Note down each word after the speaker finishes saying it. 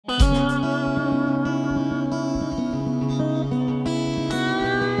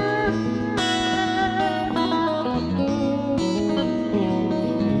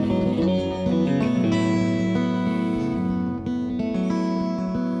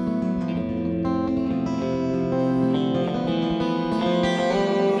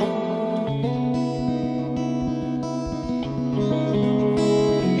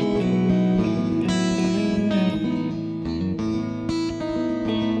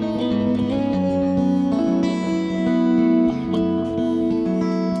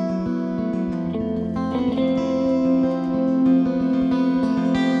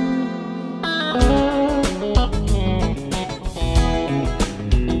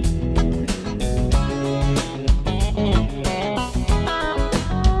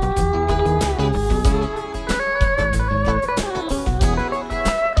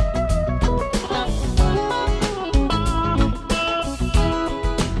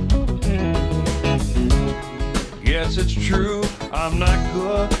Yes, it's true, I'm not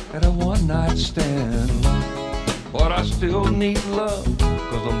good at a one-night stand, but I still need love,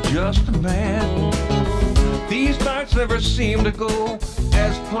 'cause I'm just a man. These nights never seem to go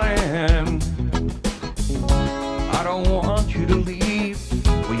as planned. I don't want you to leave.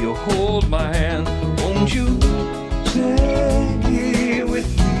 Will you hold my hand? Won't you stay here with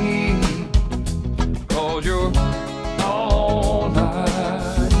me? 'Cause you're all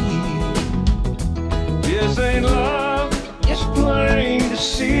I need. This ain't love, it's plain to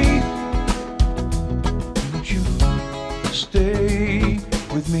see. Won't you stay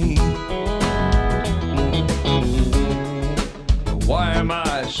with me? Why am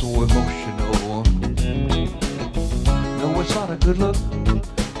I so emotional? No, it's not a good look.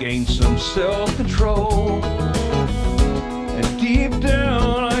 Gain some self-control. And deep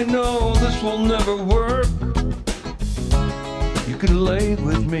down I know this will never work. You can lay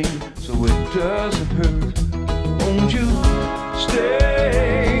with me so it doesn't hurt. Won't you stay